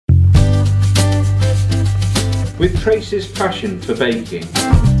With Tracy's passion for baking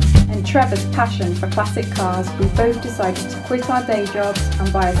and Trevor's passion for classic cars, we both decided to quit our day jobs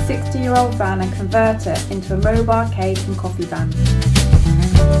and buy a 60-year-old van and convert it into a mobile arcade and coffee van.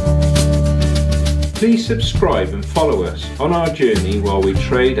 Please subscribe and follow us on our journey while we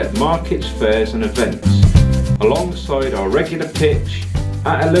trade at markets, fairs and events, alongside our regular pitch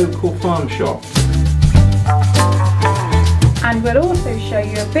at a local farm shop. And we'll also show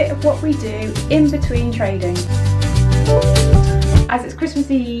you a bit of what we do in between trading. As it's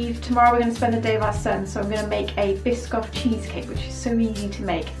Christmas Eve, tomorrow we're going to spend the day with our son, so I'm going to make a Biscoff cheesecake, which is so easy to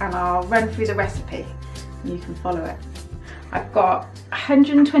make, and I'll run through the recipe and you can follow it. I've got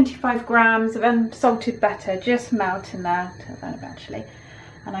 125 grams of unsalted butter just melting there, till then eventually,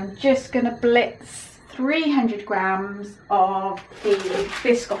 and I'm just going to blitz 300 grams of the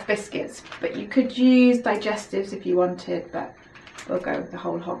Biscoff biscuits, but you could use digestives if you wanted, but we'll go with the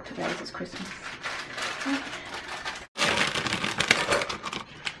whole hog today as it's Christmas. Okay.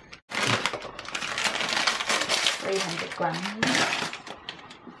 300 grams.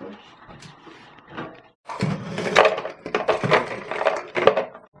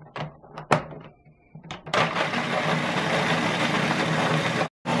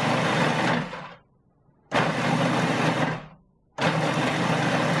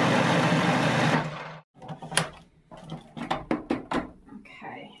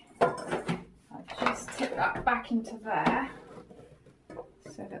 That back into there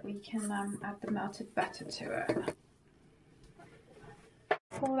so that we can add the melted butter to it.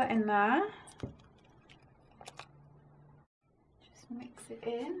 Pour that in there. Just mix it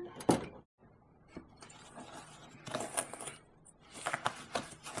in.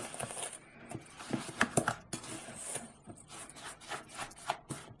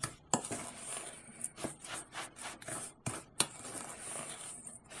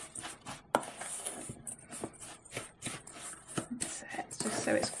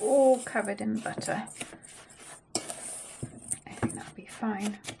 So it's all covered in butter. I think that'll be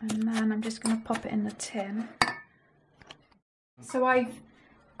fine. And then I'm just going to pop it in the tin. So I've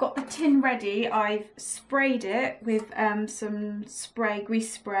got the tin ready. I've sprayed it with some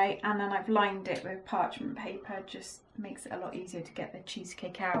grease spray, and then I've lined it with parchment paper. Just makes it a lot easier to get the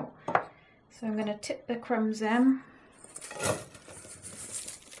cheesecake out. So I'm going to tip the crumbs in so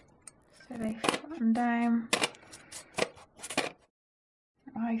they flatten down.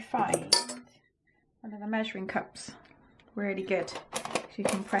 I find one of the measuring cups really good, so you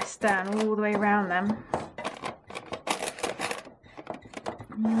can press down all the way around them.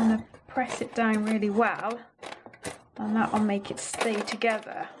 And you want to press it down really well, and that will make it stay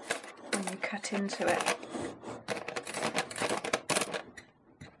together when you cut into it.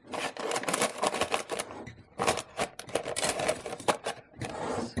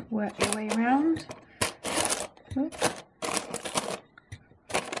 Just work your way around. Oops.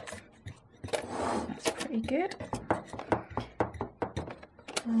 Pretty good.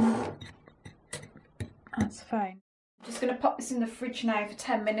 That's fine. I'm just going to pop this in the fridge now for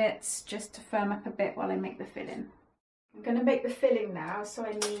 10 minutes just to firm up a bit while I make the filling. I'm going to make the filling now, so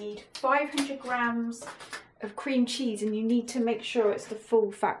I need 500 grams of cream cheese, and you need to make sure it's the full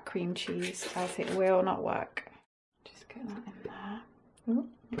fat cream cheese, as it will not work. Just get that in there. Oh,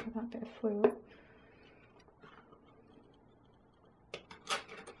 look at that bit of foil.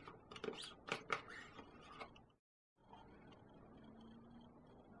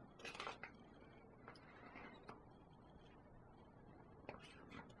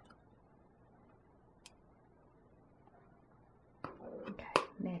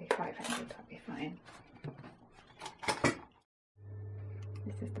 Nearly 500, that'll be fine.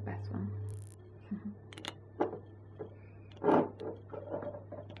 This is the best one.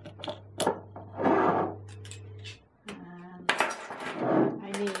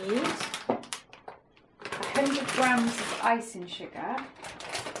 I need 100 grams of icing sugar.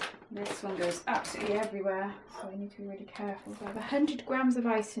 This one goes absolutely everywhere, so I need to be really careful. So I have 100 grams of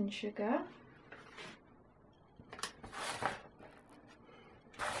icing sugar.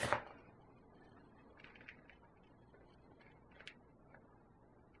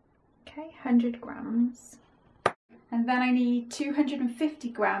 Okay, 100 grams. And then I need 250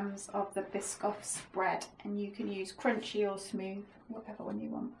 grams of the Biscoff spread, and you can use crunchy or smooth, whatever one you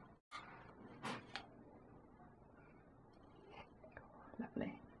want.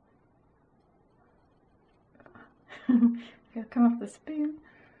 Lovely. It'll come off the spoon.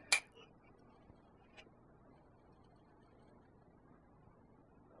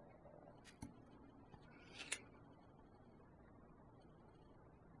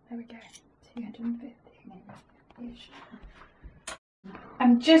 There we go, 250 maybe.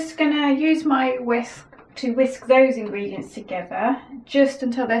 I'm just going to use my whisk to whisk those ingredients together just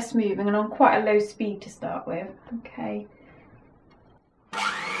until they're smoothing and on quite a low speed to start with. Okay.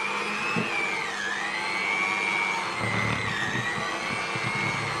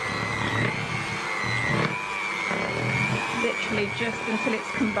 Literally just until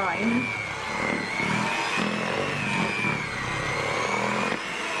it's combined.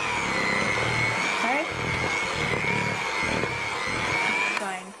 Okay. That's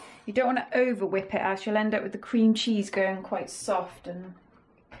fine. You don't want to over whip it, as you'll end up with the cream cheese going quite soft and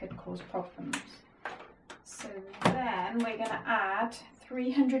could cause problems. So then we're going to add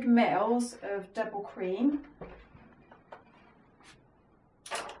 300 ml of double cream.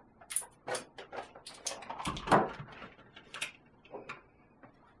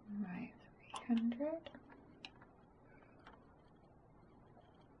 Right, 300.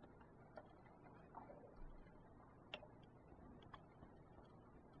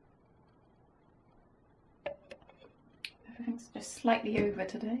 Everything's just slightly over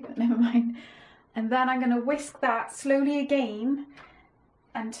today, but never mind. And then I'm going to whisk that slowly again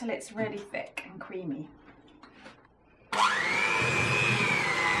until it's really thick and creamy.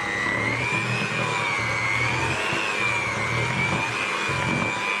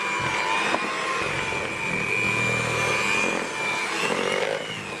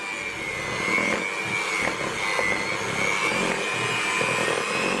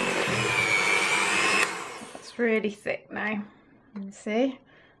 It's really thick now, you can see.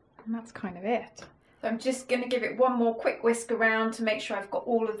 And that's kind of it. So I'm just going to give it one more quick whisk around to make sure I've got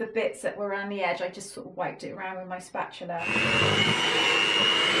all of the bits that were around the edge. I just sort of wiped it around with my spatula.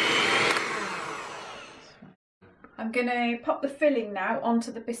 I'm going to pop the filling now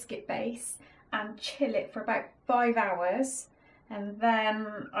onto the biscuit base and chill it for about 5 hours. And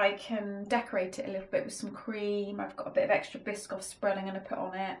then I can decorate it a little bit with some cream. I've got a bit of extra Biscoff spread I'm going to put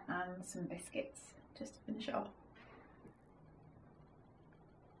on it and some biscuits just to finish it off.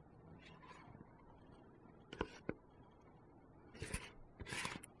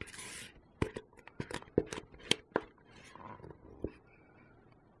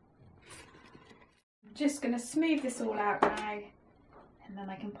 Just going to smooth this all out now and then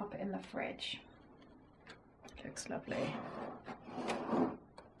I can pop it in the fridge. It looks lovely.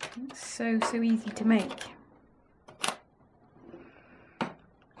 It's so easy to make.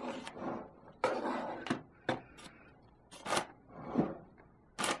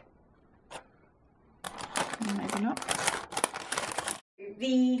 Maybe not.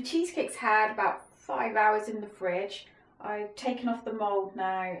 The cheesecake's had about 5 hours in the fridge. I've taken off the mould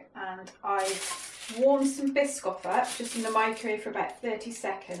now and I've warmed some Biscoff up just in the microwave for about 30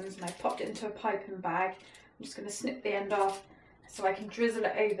 seconds and I popped it into a piping bag. I'm just going to snip the end off so I can drizzle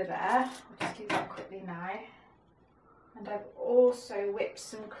it over there. I'll just do that quickly now. And I've also whipped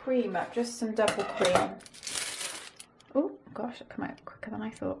some cream up, just some double cream. Oh gosh, it came out quicker than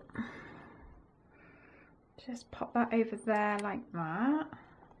I thought. Just pop that over there like that.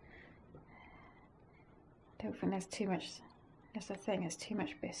 I don't think there's too much, that's the thing, there's too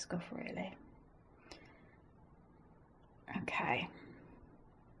much Biscoff really. Okay.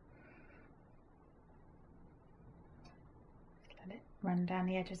 Let it run down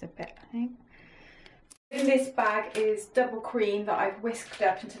the edges a bit, I think. In this bag is double cream that I've whisked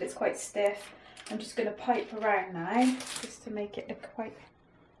up until it's quite stiff. I'm just going to pipe around now, just to make it look quite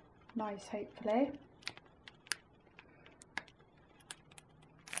nice, hopefully.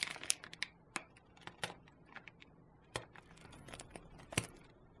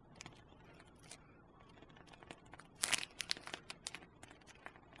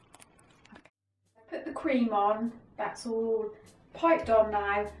 Cream on, that's all piped on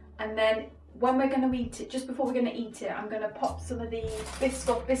now, and then when we're going to eat it, just before we're going to eat it, I'm going to pop some of the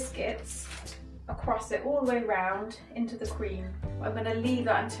Biscoff biscuits across it all the way around into the cream. I'm going to leave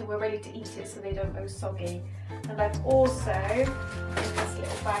that until we're ready to eat it so they don't go soggy. And I've also, in this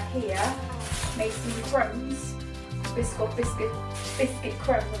little bag here, made some crumbs, Biscoff biscuit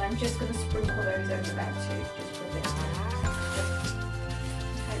crumbs, and I'm just going to sprinkle those over there too, just for a bit.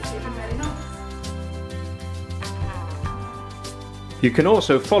 Hopefully very nice. You can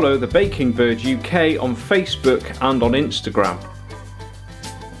also follow the Baking Bird UK on Facebook and on Instagram.